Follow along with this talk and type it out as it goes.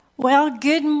Well,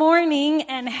 good morning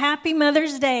and happy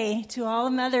Mother's Day to all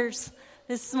the mothers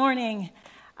this morning.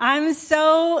 I'm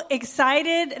so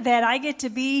excited that I get to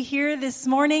be here this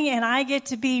morning and I get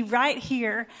to be right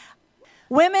here.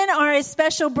 Women are a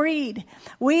special breed.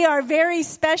 We are very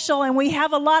special and we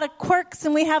have a lot of quirks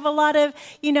and we have a lot of,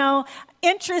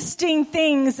 interesting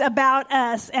things about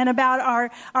us and about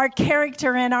our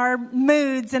character and our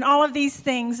moods and all of these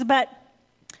things. But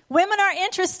women are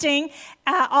interesting.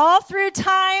 All through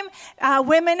time,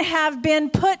 women have been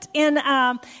put in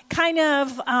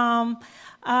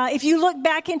if you look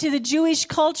back into the Jewish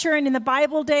culture and in the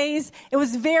Bible days, it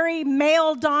was very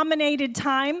male-dominated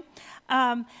time.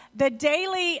 The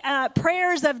daily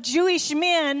prayers of Jewish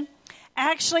men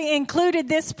actually included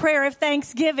this prayer of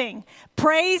thanksgiving.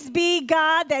 Praise be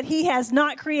God that He has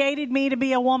not created me to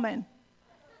be a woman.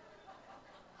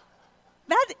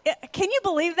 Can you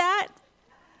believe that?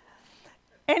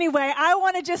 Anyway, I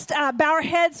want to just bow our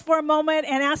heads for a moment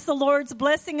and ask the Lord's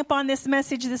blessing upon this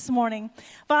message this morning.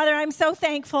 Father, I'm so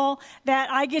thankful that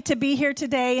I get to be here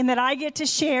today and that I get to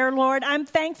share, Lord. I'm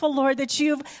thankful, Lord, that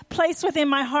you've placed within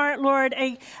my heart, Lord,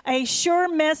 a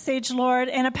sure message, Lord,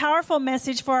 and a powerful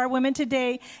message for our women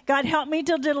today. God, help me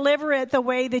to deliver it the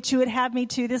way that you would have me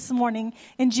to this morning.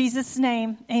 In Jesus'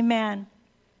 name, amen.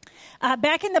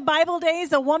 Back in the Bible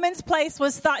days, a woman's place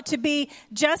was thought to be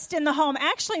just in the home.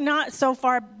 Actually, not so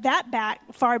far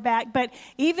back, but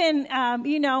even,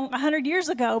 100 years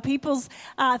ago, people's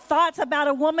thoughts about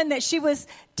a woman that she was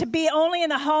to be only in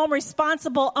the home,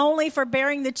 responsible only for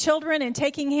bearing the children and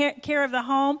taking care of the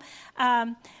home.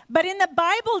 But in the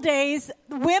Bible days,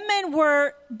 women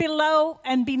were below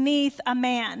and beneath a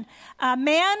man.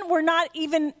 Men were not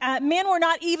even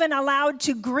allowed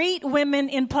to greet women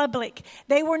in public.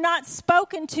 They were not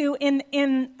spoken to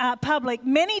in public.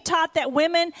 Many taught that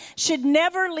women should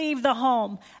never leave the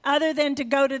home other than to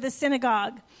go to the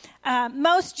synagogue.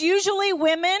 Most usually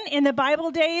women in the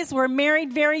Bible days were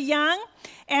married very young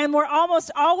and were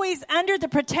almost always under the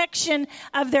protection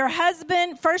of their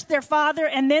husband, first their father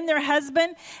and then their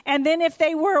husband. And then if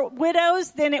they were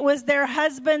widows, then it was their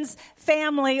husband's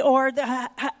family or the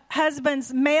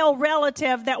husband's male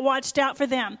relative that watched out for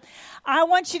them. I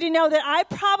want you to know that I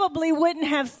probably wouldn't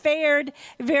have fared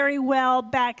very well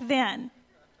back then.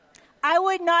 I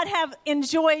would not have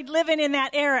enjoyed living in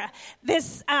that era.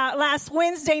 This last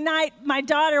Wednesday night, my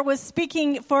daughter was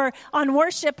speaking on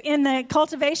worship in the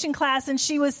cultivation class, and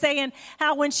she was saying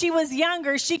how when she was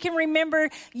younger, she can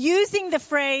remember using the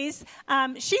phrase,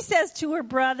 she says to her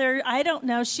brother, I don't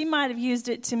know, she might have used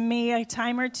it to me a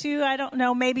time or two, I don't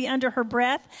know, maybe under her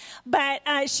breath, but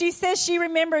she says she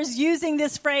remembers using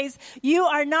this phrase, you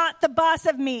are not the boss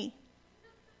of me.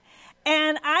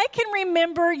 And I can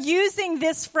remember using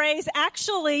this phrase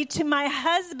actually to my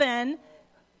husband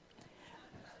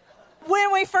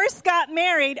when we first got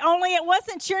married, only it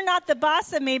wasn't, you're not the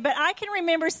boss of me, but I can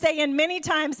remember saying many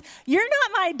times, you're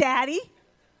not my daddy.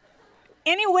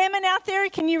 Any women out there,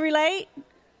 can you relate?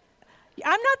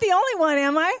 I'm not the only one,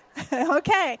 am I?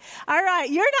 Okay. All right.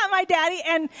 You're not my daddy.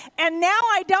 And now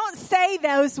I don't say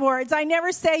those words. I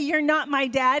never say you're not my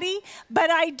daddy, but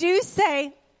I do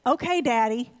say, okay,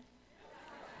 daddy.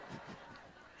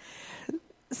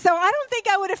 So I don't think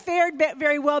I would have fared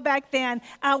very well back then.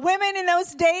 Women in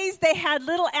those days, they had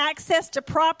little access to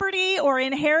property or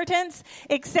inheritance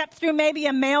except through maybe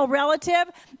a male relative.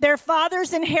 Their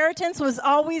father's inheritance was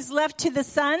always left to the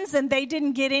sons, and they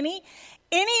didn't get any.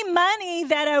 Any money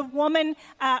that a woman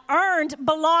earned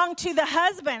belonged to the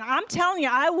husband. I'm telling you,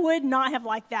 I would not have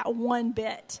liked that one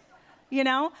bit.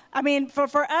 I mean,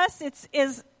 for us, it's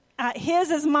his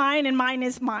is mine and mine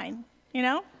is mine.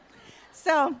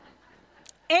 So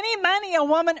any money a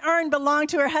woman earned belonged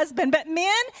to her husband, but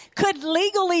men could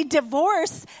legally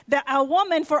divorce a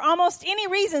woman for almost any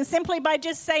reason, simply by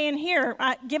just saying, here,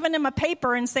 giving them a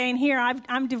paper and saying, here,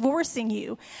 I'm divorcing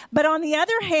you. But on the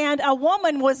other hand, a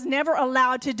woman was never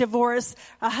allowed to divorce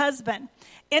a husband.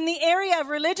 In the area of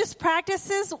religious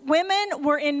practices, women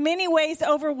were in many ways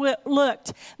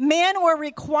overlooked. Men were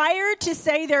required to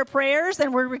say their prayers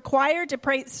and were required to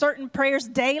pray certain prayers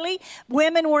daily.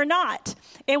 Women were not.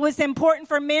 It was important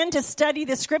for men to study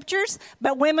the scriptures,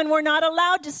 but women were not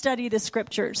allowed to study the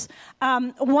scriptures.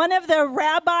 One of the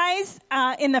rabbis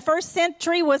in the first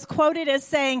century was quoted as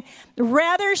saying,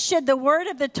 rather should the word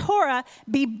of the Torah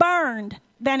be burned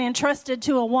than entrusted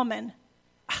to a woman.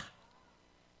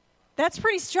 That's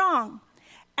pretty strong.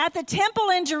 At the temple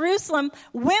in Jerusalem,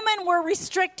 women were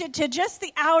restricted to just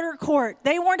the outer court.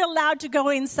 They weren't allowed to go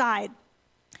inside.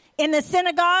 In the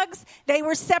synagogues, they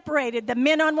were separated. The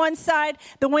men on one side,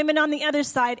 the women on the other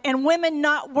side. And women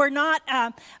were not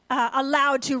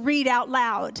allowed to read out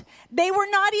loud. They were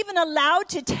not even allowed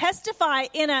to testify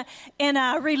in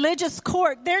a religious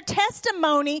court. Their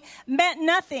testimony meant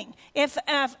nothing. If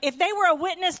they were a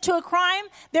witness to a crime,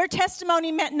 their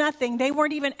testimony meant nothing. They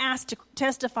weren't even asked to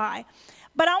testify.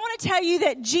 But I want to tell you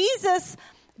that Jesus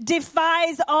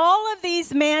defies all of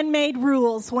these man-made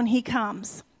rules when he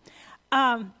comes.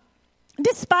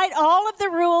 Despite all of the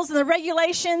rules and the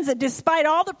regulations, and despite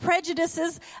all the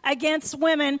prejudices against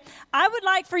women, I would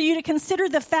like for you to consider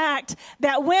the fact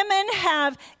that women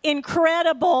have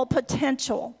incredible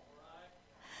potential.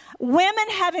 Women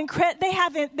have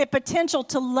the potential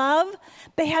to love.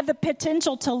 They have the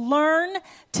potential to learn,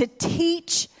 to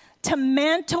teach, to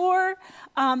mentor.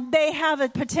 They have a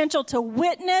potential to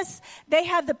witness. They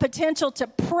have the potential to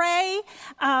pray.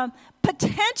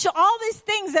 Potential, all these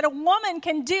things that a woman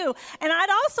can do. And I'd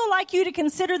also like you to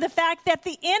consider the fact that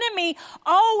the enemy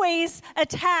always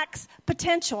attacks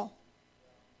potential.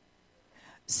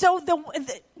 So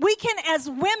we can, as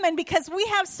women, because we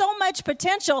have so much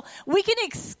potential, we can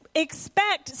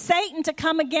expect Satan to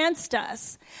come against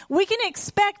us. We can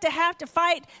expect to have to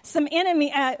fight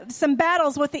some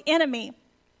battles with the enemy.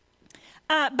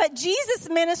 But Jesus'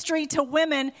 ministry to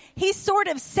women, he sort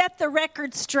of set the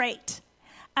record straight.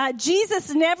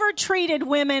 Jesus never treated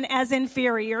women as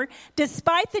inferior.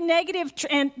 Despite the negative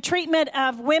treatment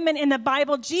of women in the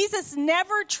Bible, Jesus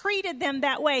never treated them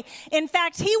that way. In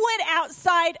fact, he went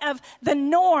outside of the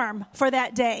norm for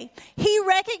that day. He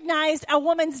recognized a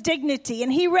woman's dignity,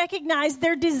 and he recognized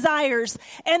their desires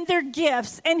and their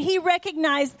gifts, and he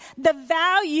recognized the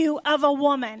value of a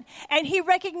woman, and he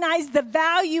recognized the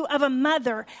value of a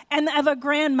mother and of a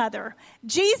grandmother.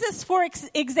 Jesus, for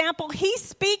example, he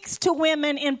speaks to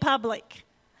women in public.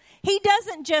 He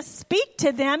doesn't just speak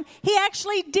to them, he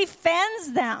actually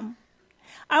defends them.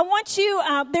 I want you,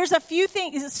 there's a few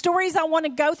stories I want to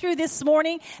go through this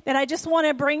morning that I just want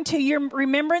to bring to your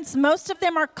remembrance. Most of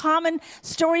them are common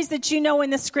stories that you know in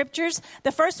the scriptures.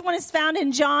 The first one is found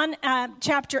in John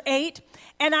chapter 8.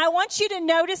 And I want you to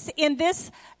notice in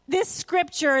this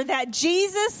scripture that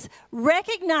Jesus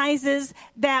recognizes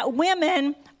that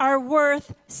women are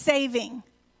worth saving.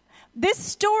 This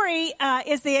story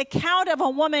is the account of a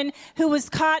woman who was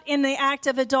caught in the act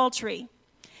of adultery.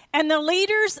 And the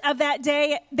leaders of that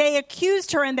day, they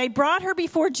accused her and they brought her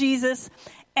before Jesus.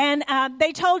 And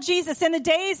they told Jesus, in the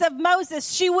days of Moses,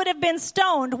 she would have been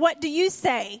stoned. What do you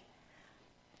say?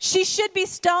 She should be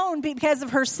stoned because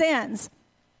of her sins.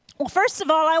 Well, first of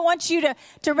all, I want you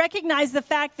to recognize the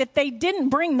fact that they didn't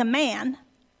bring the man.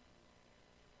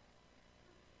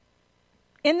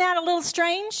 Isn't that a little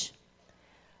strange?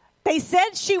 They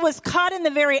said she was caught in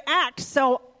the very act,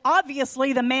 so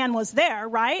obviously the man was there,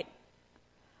 right?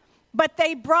 But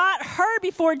they brought her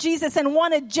before Jesus and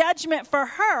wanted judgment for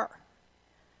her.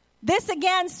 This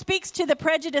again speaks to the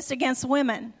prejudice against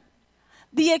women.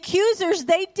 The accusers,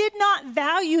 they did not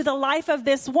value the life of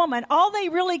this woman. All they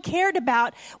really cared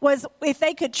about was if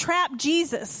they could trap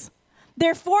Jesus.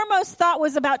 Their foremost thought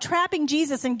was about trapping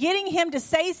Jesus and getting him to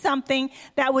say something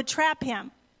that would trap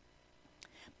him.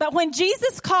 But when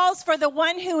Jesus calls for the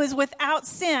one who is without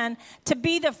sin to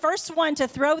be the first one to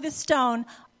throw the stone,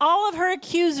 all of her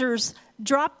accusers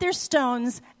drop their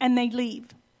stones and they leave.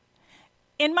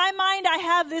 In my mind, I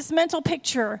have this mental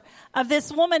picture of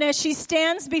this woman as she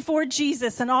stands before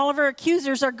Jesus and all of her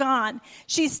accusers are gone.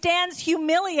 She stands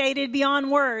humiliated beyond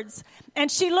words,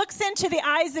 and she looks into the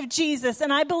eyes of Jesus,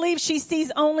 and I believe she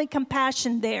sees only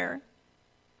compassion there.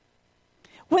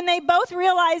 When they both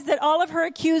realize that all of her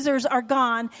accusers are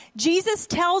gone, Jesus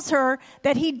tells her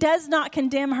that he does not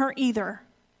condemn her either.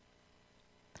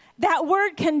 That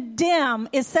word condemn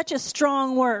is such a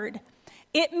strong word.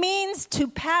 It means to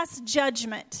pass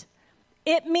judgment.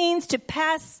 It means to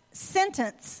pass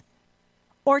sentence,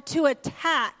 or to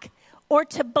attack, or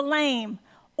to blame,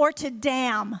 or to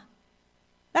damn.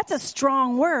 That's a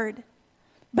strong word.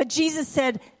 But Jesus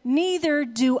said, neither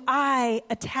do I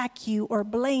attack you or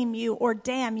blame you or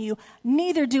damn you.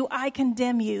 Neither do I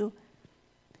condemn you.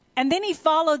 And then he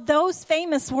followed those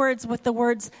famous words with the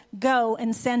words, go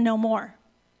and sin no more.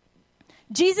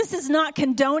 Jesus is not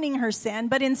condoning her sin,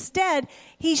 but instead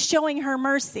he's showing her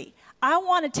mercy. I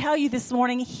want to tell you this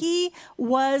morning, he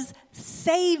was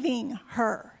saving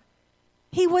her.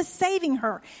 He was saving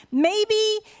her.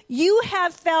 Maybe you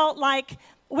have felt like,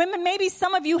 women, maybe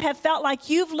some of you have felt like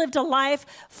you've lived a life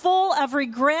full of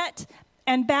regret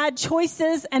and bad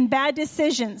choices and bad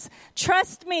decisions.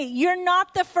 Trust me, you're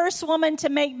not the first woman to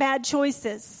make bad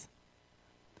choices.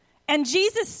 And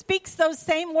Jesus speaks those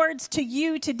same words to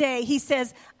you today. He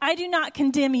says, I do not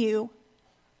condemn you.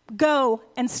 Go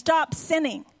and stop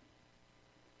sinning.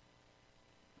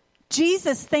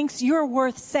 Jesus thinks you're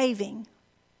worth saving.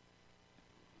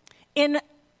 In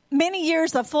many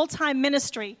years of full-time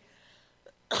ministry,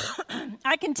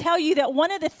 I can tell you that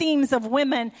one of the themes of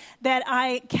women that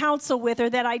I counsel with or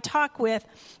that I talk with,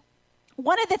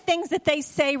 one of the things that they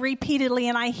say repeatedly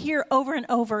and I hear over and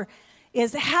over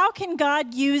is, how can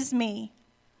God use me?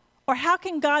 Or how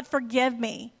can God forgive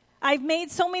me? I've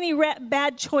made so many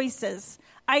bad choices.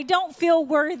 I don't feel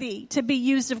worthy to be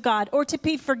used of God or to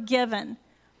be forgiven.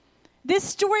 This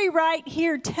story right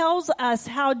here tells us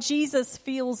how Jesus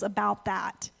feels about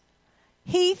that.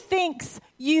 He thinks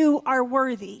you are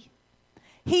worthy.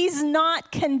 He's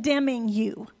not condemning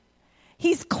you.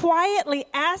 He's quietly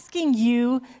asking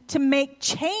you to make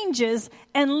changes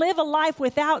and live a life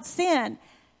without sin.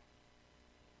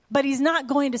 But he's not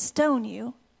going to stone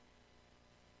you.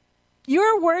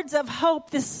 Your words of hope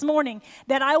this morning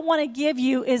that I want to give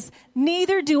you is,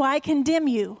 neither do I condemn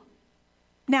you.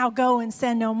 Now go and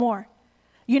sin no more.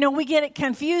 You know, we get it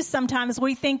confused sometimes.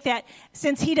 We think that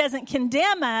since he doesn't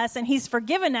condemn us and he's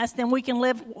forgiven us, then we can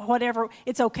live whatever.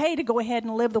 It's okay to go ahead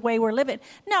and live the way we're living.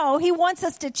 No, he wants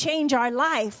us to change our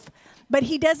life, but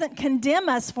he doesn't condemn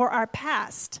us for our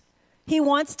past. He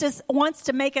wants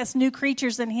to make us new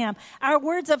creatures in him. Our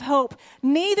words of hope,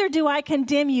 neither do I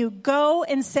condemn you. Go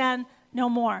and sin no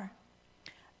more.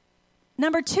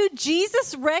 Number 2,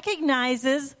 Jesus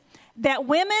recognizes that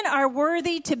women are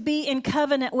worthy to be in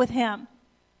covenant with him.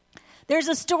 There's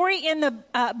a story in the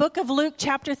book of Luke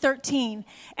chapter 13.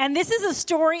 And this is a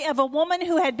story of a woman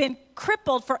who had been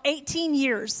crippled for 18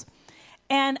 years.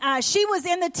 And she was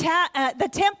in the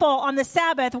temple on the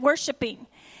Sabbath worshiping.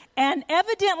 And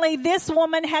evidently this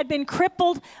woman had been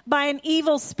crippled by an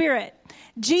evil spirit.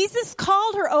 Jesus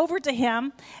called her over to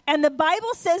him, and the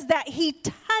Bible says that he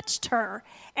touched her,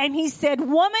 and he said,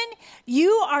 "Woman,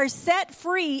 you are set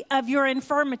free of your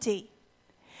infirmity."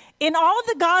 In all of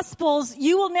the Gospels,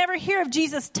 you will never hear of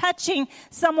Jesus touching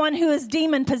someone who is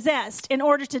demon possessed in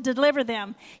order to deliver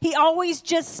them. He always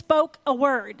just spoke a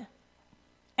word.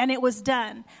 And it was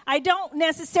done. I don't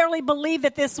necessarily believe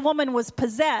that this woman was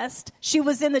possessed. She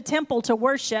was in the temple to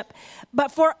worship.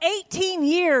 But for 18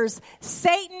 years,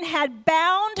 Satan had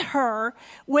bound her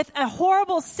with a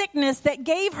horrible sickness that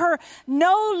gave her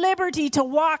no liberty to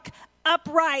walk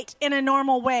upright in a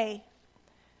normal way.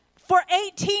 For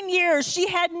 18 years, she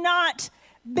had not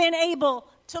been able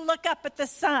to look up at the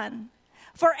sun.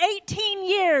 For 18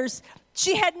 years,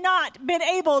 she had not been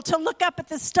able to look up at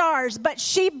the stars, but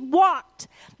she walked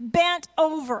bent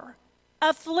over,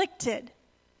 afflicted,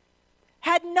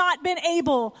 had not been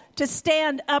able to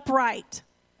stand upright.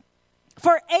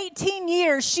 For 18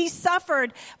 years, she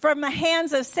suffered from the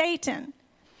hands of Satan.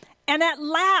 And at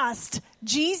last,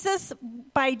 Jesus,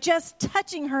 by just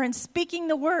touching her and speaking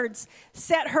the words,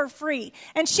 set her free.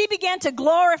 And she began to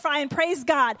glorify and praise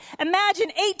God.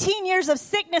 Imagine 18 years of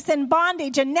sickness and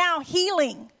bondage and now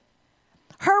healing.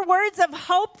 Her words of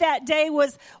hope that day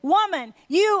was, "Woman,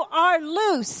 you are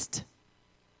loosed."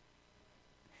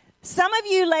 Some of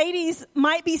you ladies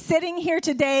might be sitting here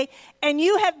today and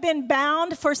you have been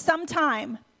bound for some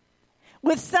time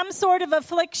with some sort of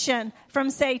affliction from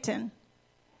Satan.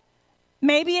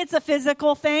 Maybe it's a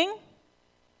physical thing.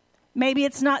 Maybe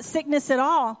it's not sickness at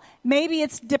all. Maybe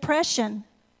it's depression.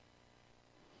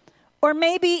 Or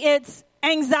maybe it's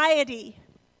anxiety.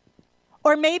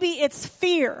 Or maybe it's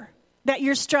fear that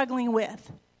you're struggling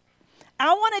with.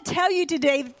 I want to tell you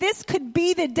today that this could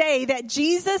be the day that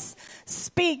Jesus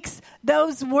speaks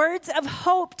those words of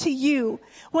hope to you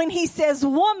when he says,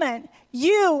 "Woman,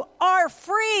 you are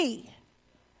free.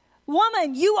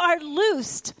 Woman, you are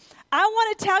loosed." I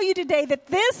want to tell you today that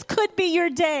this could be your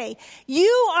day.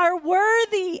 You are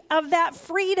worthy of that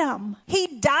freedom. He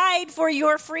died for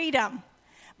your freedom.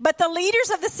 But the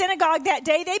leaders of the synagogue that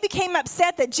day, they became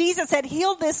upset that Jesus had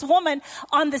healed this woman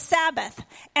on the Sabbath.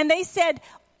 And they said,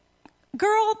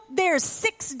 "Girl, there's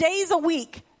 6 days a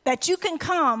week that you can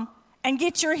come and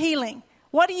get your healing.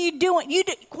 What are you doing?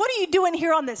 What are you doing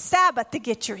here on the Sabbath to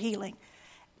get your healing?"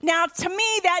 Now, to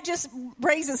me, that just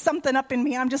raises something up in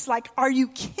me. I'm just like, are you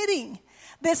kidding?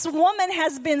 This woman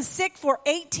has been sick for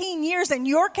 18 years and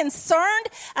you're concerned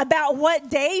about what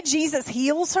day Jesus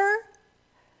heals her?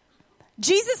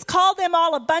 Jesus called them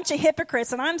all a bunch of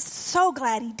hypocrites, and I'm so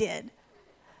glad he did.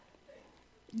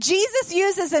 Jesus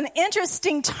uses an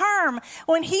interesting term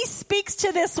when he speaks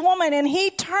to this woman and he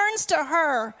turns to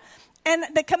her and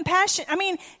the compassion. I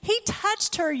mean, he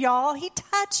touched her, y'all. He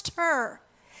touched her.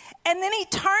 And then he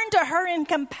turned to her in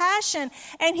compassion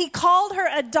and he called her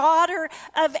a daughter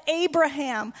of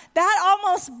Abraham. That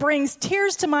almost brings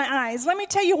tears to my eyes. Let me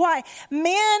tell you why.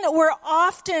 Men were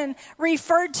often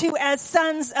referred to as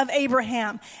sons of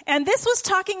Abraham. And this was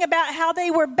talking about how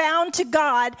they were bound to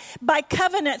God by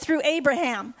covenant through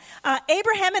Abraham.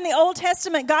 Abraham in the Old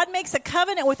Testament, God makes a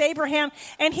covenant with Abraham,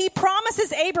 and he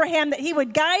promises Abraham that he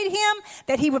would guide him,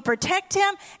 that he would protect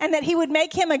him, and that he would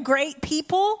make him a great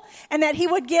people, and that he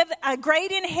would give a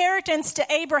great inheritance to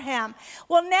Abraham.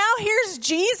 Well, now here's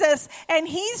Jesus, and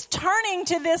he's turning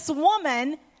to this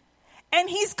woman, and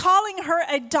he's calling her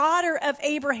a daughter of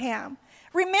Abraham.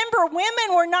 Remember,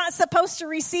 women were not supposed to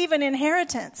receive an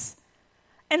inheritance.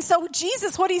 And so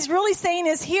Jesus, what he's really saying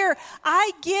is, here,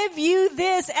 I give you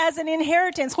this as an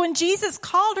inheritance. When Jesus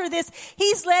called her this,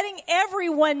 he's letting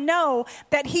everyone know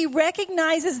that he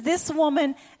recognizes this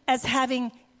woman as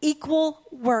having equal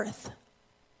worth.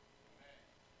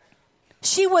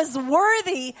 She was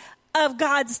worthy of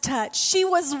God's touch. She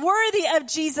was worthy of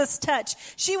Jesus' touch.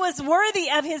 She was worthy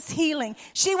of his healing.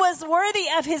 She was worthy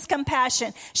of his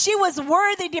compassion. She was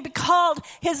worthy to be called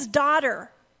his daughter.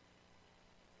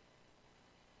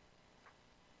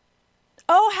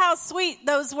 Oh, how sweet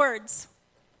those words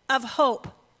of hope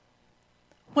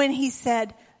when he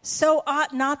said, so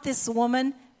ought not this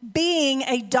woman, being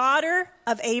a daughter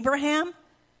of Abraham,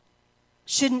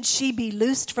 shouldn't she be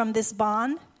loosed from this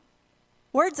bond?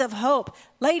 Words of hope.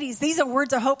 Ladies, these are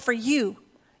words of hope for you.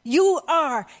 You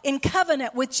are in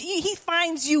covenant with, he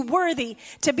finds you worthy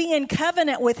to be in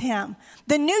covenant with him.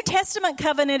 The New Testament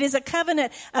covenant is a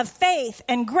covenant of faith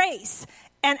and grace,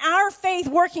 and our faith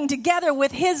working together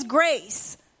with his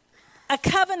grace. A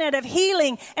covenant of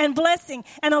healing and blessing.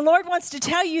 And the Lord wants to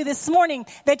tell you this morning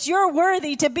that you're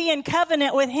worthy to be in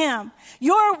covenant with him.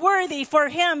 You're worthy for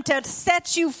him to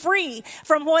set you free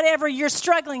from whatever you're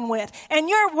struggling with. And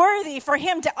you're worthy for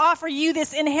him to offer you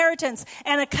this inheritance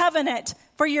and a covenant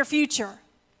for your future.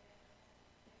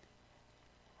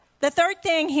 The third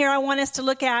thing here I want us to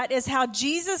look at is how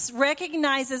Jesus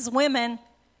recognizes women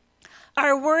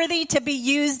are worthy to be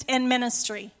used in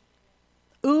ministry.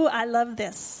 Ooh, I love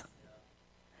this.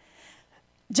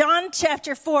 John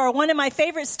chapter 4, one of my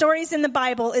favorite stories in the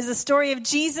Bible is the story of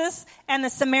Jesus and the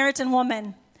Samaritan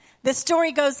woman. The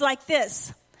story goes like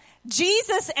this.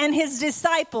 Jesus and his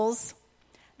disciples,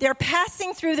 they're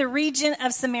passing through the region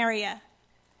of Samaria.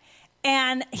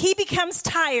 And he becomes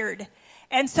tired.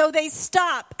 And so they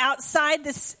stop outside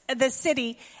the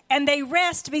city and they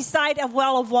rest beside a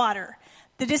well of water.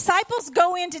 The disciples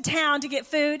go into town to get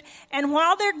food. And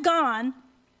while they're gone,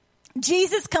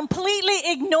 Jesus completely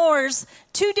ignores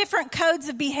two different codes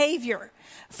of behavior.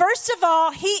 First of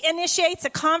all, he initiates a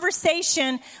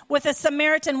conversation with a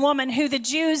Samaritan woman who the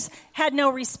Jews had no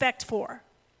respect for.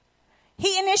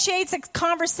 He initiates a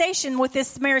conversation with this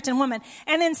Samaritan woman.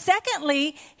 And then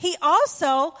secondly, he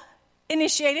also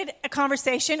initiated a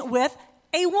conversation with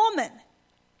a woman.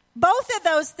 Both of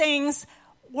those things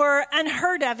were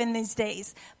unheard of in these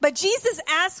days. But Jesus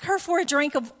asked her for a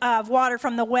drink of water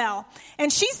from the well. And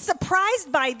she's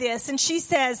surprised by this. And she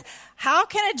says, how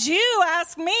can a Jew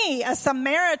ask me, a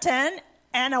Samaritan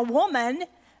and a woman,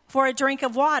 for a drink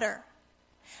of water?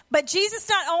 But Jesus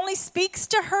not only speaks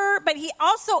to her, but he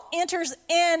also enters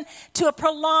into a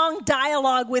prolonged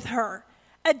dialogue with her.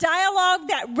 A dialogue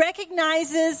that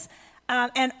recognizes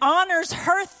and honors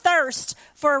her thirst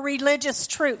for religious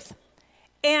truth.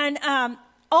 And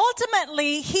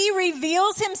ultimately, he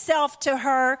reveals himself to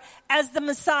her as the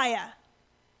Messiah.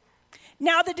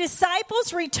 Now, the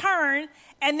disciples return,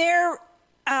 and they're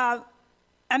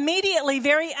immediately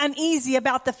very uneasy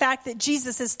about the fact that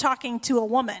Jesus is talking to a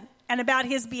woman and about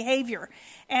his behavior.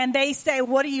 And they say,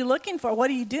 what are you looking for? What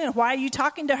are you doing? Why are you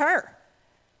talking to her?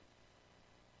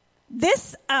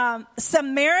 This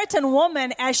Samaritan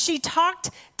woman, as she talked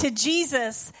to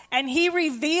Jesus and he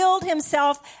revealed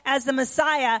himself as the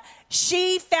Messiah,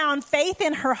 she found faith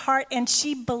in her heart and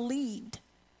she believed.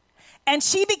 And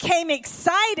she became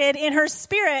excited in her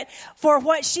spirit for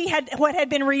what had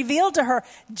been revealed to her.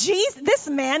 Jesus, this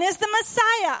man is the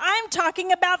Messiah. I'm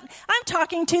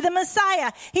talking to the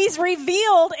Messiah. He's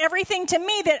revealed everything to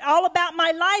me that all about my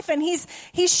life, and he's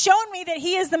shown me that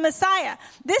he is the Messiah.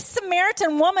 This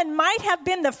Samaritan woman might have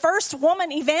been the first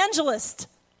woman evangelist.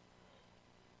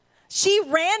 She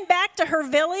ran back to her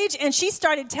village and she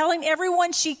started telling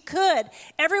everyone she could,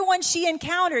 everyone she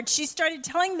encountered. She started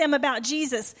telling them about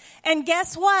Jesus. And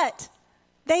guess what?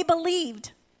 They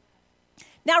believed.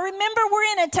 Now remember, we're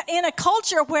in a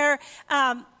culture where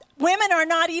women are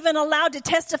not even allowed to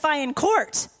testify in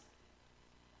court.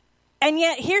 And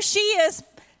yet here she is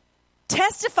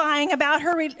testifying about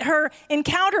her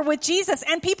encounter with Jesus,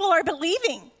 and people are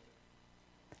believing.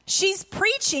 She's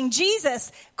preaching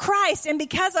Jesus Christ, and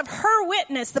because of her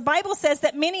witness, the Bible says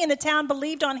that many in the town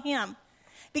believed on him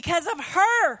because of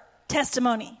her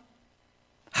testimony.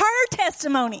 Her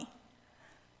testimony.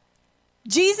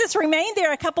 Jesus remained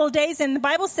there a couple of days, and the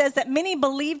Bible says that many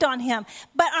believed on him.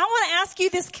 But I want to ask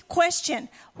you this question.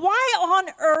 Why on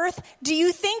earth do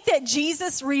you think that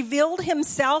Jesus revealed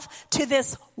himself to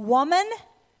this woman?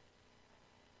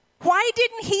 Why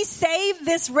didn't he save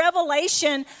this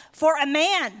revelation for a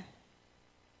man?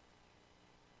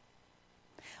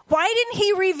 Why didn't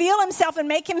he reveal himself and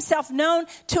make himself known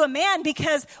to a man?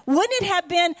 Because wouldn't it have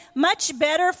been much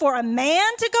better for a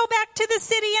man to go back to the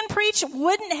city and preach?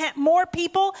 Wouldn't more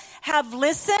people have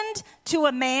listened to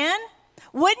a man?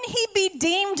 Wouldn't he be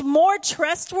deemed more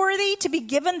trustworthy to be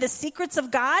given the secrets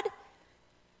of God?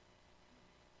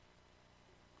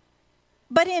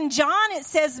 But in John, it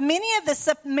says many of the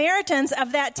Samaritans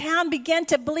of that town began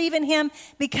to believe in him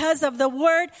because of the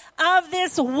word of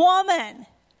this woman.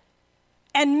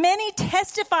 And many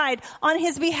testified on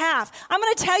his behalf. I'm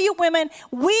going to tell you, women,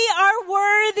 we are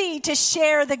worthy to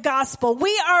share the gospel.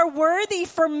 We are worthy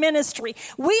for ministry.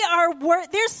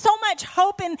 There's so much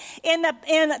hope in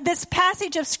this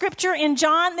passage of scripture in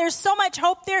John. There's so much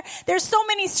hope there. There's so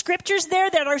many scriptures there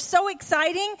that are so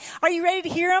exciting. Are you ready to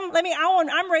hear them?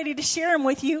 I'm ready to share them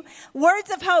with you.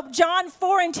 Words of hope, John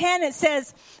 4:10, it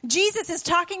says, Jesus is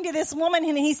talking to this woman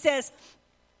and he says,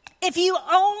 if you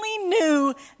only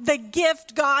knew the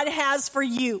gift God has for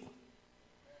you.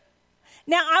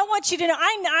 Now, I want you to know,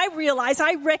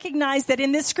 I recognize that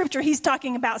in this scripture, he's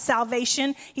talking about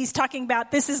salvation. He's talking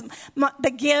about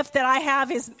the gift that I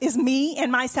have is me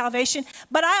and my salvation.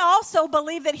 But I also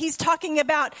believe that he's talking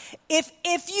about if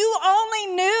you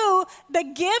only knew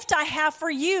the gift I have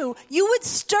for you, you would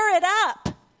stir it up.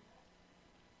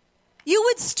 You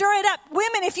would stir it up.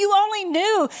 Women, if you only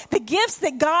knew the gifts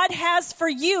that God has for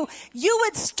you, you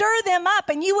would stir them up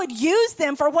and you would use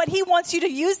them for what he wants you to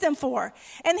use them for.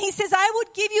 And he says, I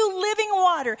would give you living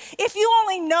water. If you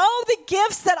only know the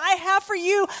gifts that I have for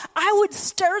you, I would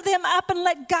stir them up and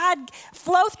let God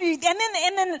flow through you.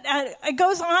 And then it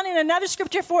goes on in another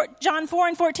scripture, John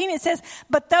 4:14, it says,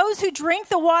 but those who drink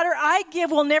the water I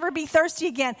give will never be thirsty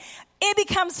again. It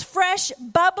becomes fresh,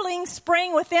 bubbling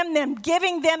spring within them,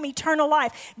 giving them eternal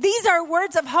life. These are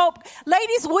words of hope.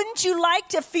 Ladies, wouldn't you like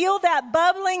to feel that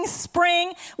bubbling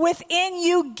spring within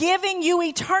you, giving you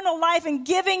eternal life and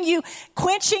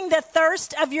quenching the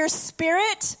thirst of your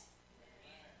spirit?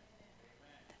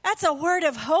 That's a word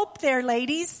of hope there,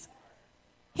 ladies.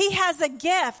 He has a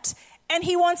gift. And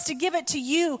he wants to give it to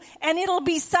you. And it'll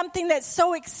be something that's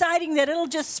so exciting that it'll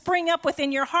just spring up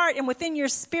within your heart and within your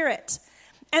spirit.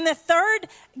 And the third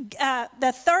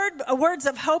words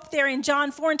of hope there in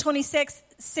John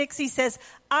 4:26, he says,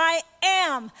 I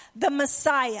am the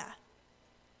Messiah.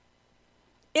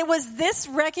 It was this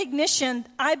recognition,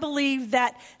 I believe,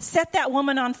 that set that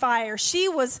woman on fire. She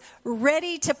was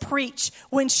ready to preach.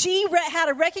 When she had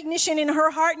a recognition in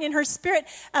her heart and in her spirit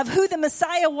of who the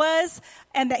Messiah was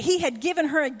and that he had given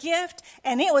her a gift,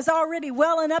 and it was already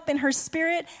welling up in her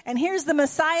spirit, and here's the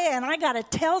Messiah, and I got to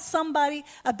tell somebody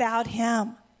about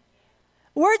him.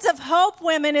 Words of hope,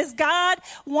 women, is God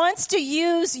wants to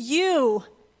use you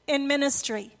in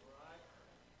ministry.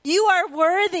 You are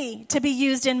worthy to be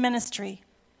used in ministry.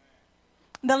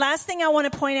 The last thing I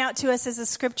want to point out to us is a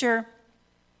scripture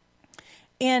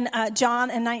in John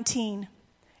 19.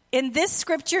 In this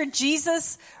scripture,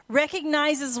 Jesus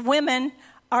recognizes women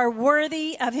are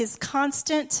worthy of his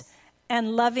constant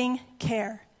and loving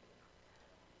care.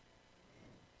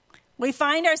 We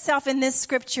find ourselves in this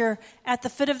scripture at the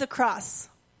foot of the cross.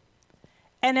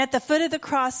 And at the foot of the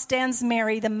cross stands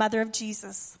Mary, the mother of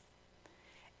Jesus.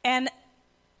 And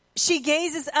she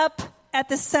gazes up at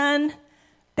the son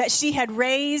that she had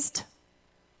raised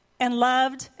and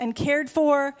loved and cared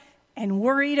for and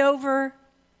worried over.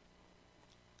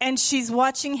 And she's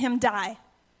watching him die.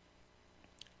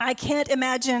 I can't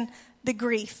imagine the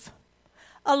grief.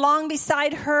 Along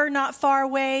beside her, not far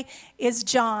away, is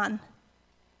John,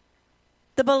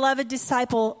 the beloved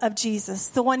disciple of Jesus,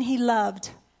 the one he loved.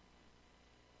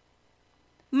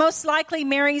 Most likely,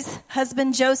 Mary's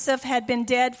husband Joseph had been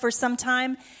dead for some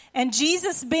time, and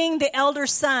Jesus, being the elder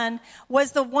son,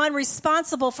 was the one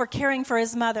responsible for caring for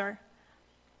his mother.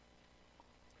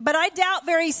 But I doubt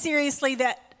very seriously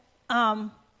that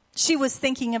she was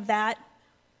thinking of that.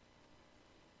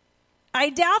 I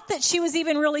doubt that she was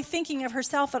even really thinking of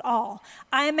herself at all.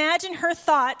 I imagine her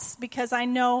thoughts, because I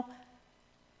know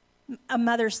a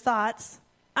mother's thoughts,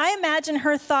 I imagine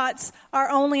her thoughts are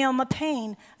only on the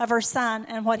pain of her son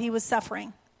and what he was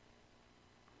suffering.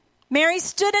 Mary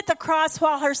stood at the cross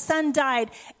while her son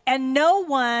died, and no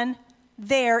one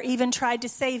there even tried to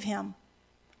save him.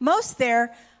 Most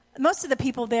of the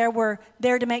people there were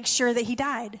there to make sure that he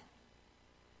died.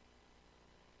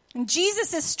 And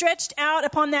Jesus is stretched out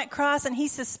upon that cross, and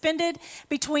he's suspended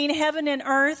between heaven and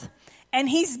earth, and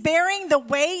he's bearing the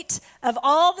weight of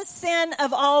all the sin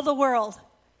of all the world.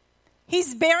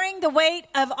 He's bearing the weight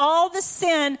of all the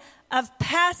sin of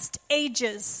past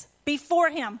ages before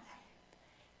him.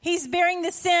 He's bearing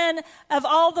the sin of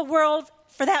all the world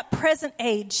for that present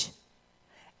age.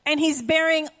 And he's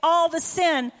bearing all the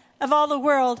sin of all the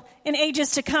world in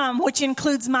ages to come, which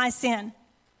includes my sin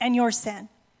and your sin.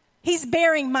 He's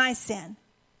bearing my sin.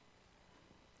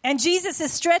 And Jesus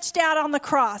is stretched out on the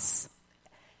cross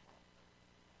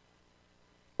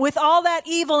with all that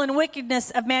evil and wickedness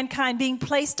of mankind being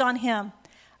placed on him.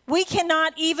 We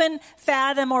cannot even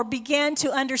fathom or begin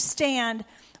to understand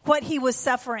what he was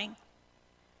suffering.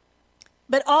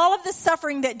 But all of the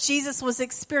suffering that Jesus was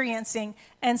experiencing,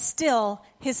 and still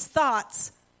his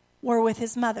thoughts were with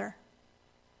his mother.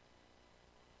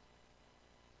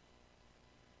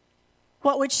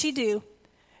 What would she do?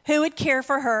 Who would care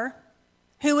for her?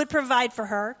 Who would provide for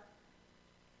her?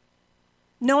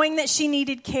 Knowing that she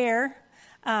needed care,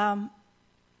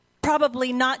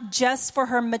 probably not just for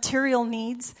her material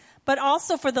needs, but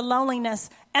also for the loneliness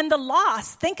and the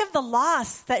loss. Think of the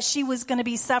loss that she was going to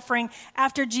be suffering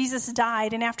after Jesus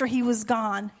died and after he was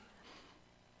gone.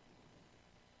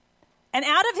 And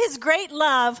out of his great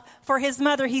love for his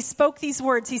mother, he spoke these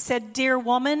words. He said, "Dear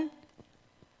woman,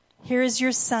 here is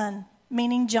your son,"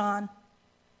 meaning John.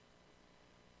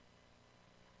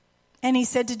 And he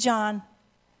said to John,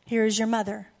 "Here is your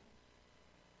mother."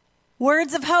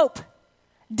 Words of hope.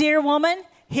 "Dear woman,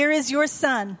 here is your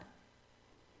son."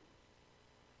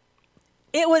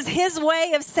 It was his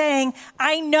way of saying,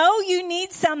 I know you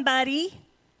need somebody.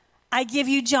 I give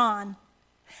you John.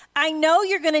 I know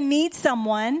you're going to need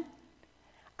someone.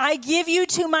 I give you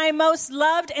to my most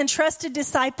loved and trusted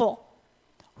disciple.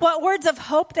 What words of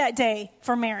hope that day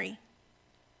for Mary.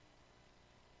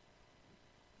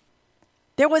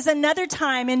 There was another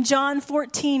time in John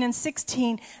 14 and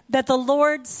 16 that the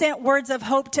Lord sent words of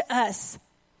hope to us.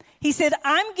 He said,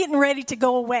 I'm getting ready to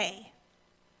go away.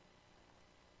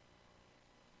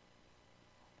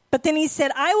 But then he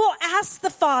said, I will ask the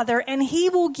Father, and he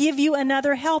will give you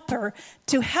another helper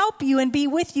to help you and be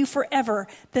with you forever,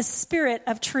 the Spirit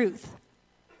of truth.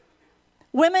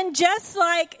 Women, just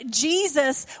like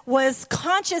Jesus was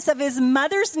conscious of his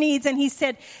mother's needs, and he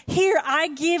said, here, I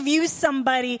give you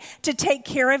somebody to take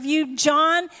care of you.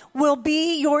 John will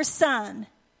be your son.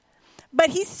 But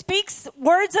he speaks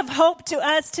words of hope to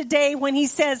us today when he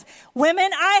says, women,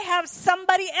 I have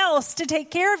somebody else to take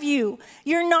care of you.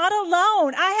 You're not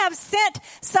alone. I have sent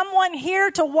someone here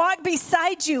to walk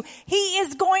beside you. He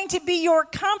is going to be your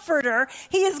comforter.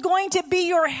 He is going to be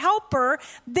your helper.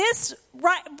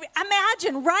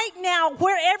 Imagine right now,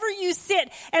 wherever you sit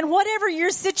and whatever your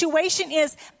situation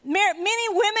is, many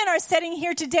women are sitting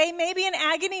here today, maybe in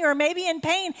agony or maybe in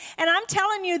pain. And I'm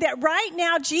telling you that right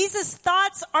now, Jesus'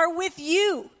 thoughts are with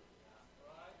you.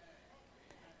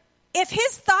 If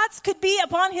his thoughts could be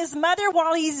upon his mother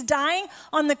while he's dying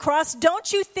on the cross,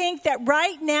 don't you think that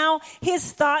right now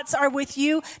his thoughts are with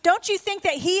you? Don't you think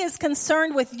that he is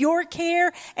concerned with your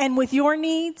care and with your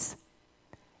needs?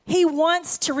 He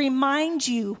wants to remind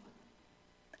you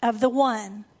of the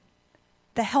one,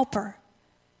 the helper,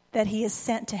 that he has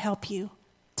sent to help you,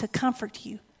 to comfort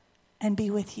you, and be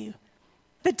with you.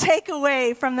 The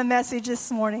takeaway from the message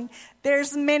this morning,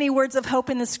 there's many words of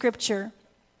hope in the scripture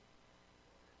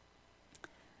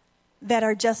that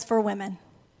are just for women.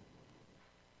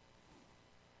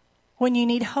 When you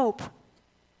need hope,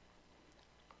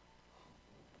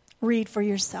 read for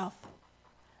yourself.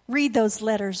 Read those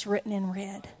letters written in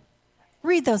red.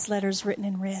 Read those letters written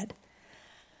in red.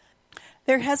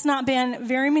 There has not been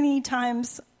very many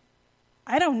times,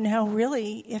 I don't know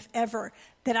really if ever,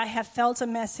 that I have felt a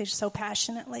message so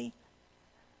passionately.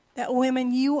 That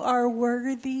women, you are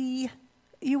worthy.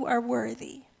 You are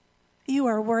worthy. You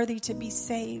are worthy to be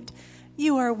saved.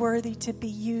 You are worthy to be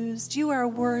used. You are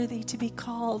worthy to be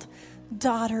called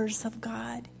daughters of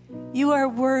God. You are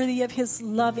worthy of his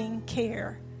loving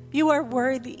care. You are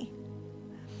worthy.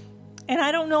 And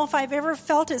I don't know if I've ever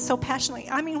felt it so passionately.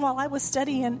 I mean, while I was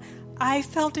studying, I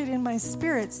felt it in my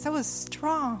spirit so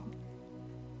strong.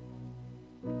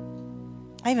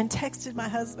 I even texted my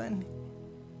husband.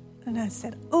 And I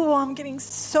said, oh, I'm getting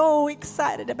so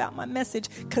excited about my message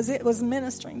because it was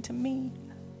ministering to me.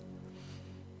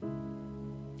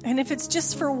 And if it's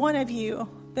just for one of you,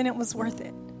 then it was worth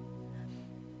it.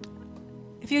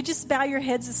 If you just bow your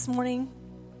heads this morning.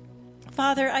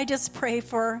 Father, I just pray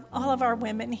for all of our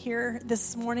women here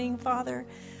this morning, Father.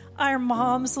 Our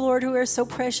moms, Lord, who are so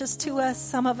precious to us.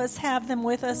 Some of us have them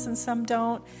with us and some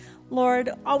don't. Lord,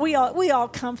 we all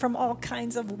come from all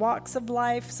kinds of walks of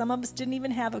life. Some of us didn't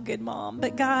even have a good mom.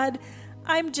 But God,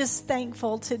 I'm just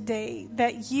thankful today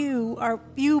that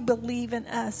you believe in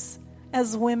us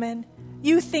as women.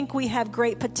 You think we have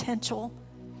great potential.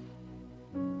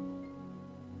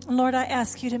 Lord, I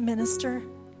ask you to minister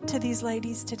to these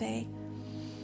ladies today.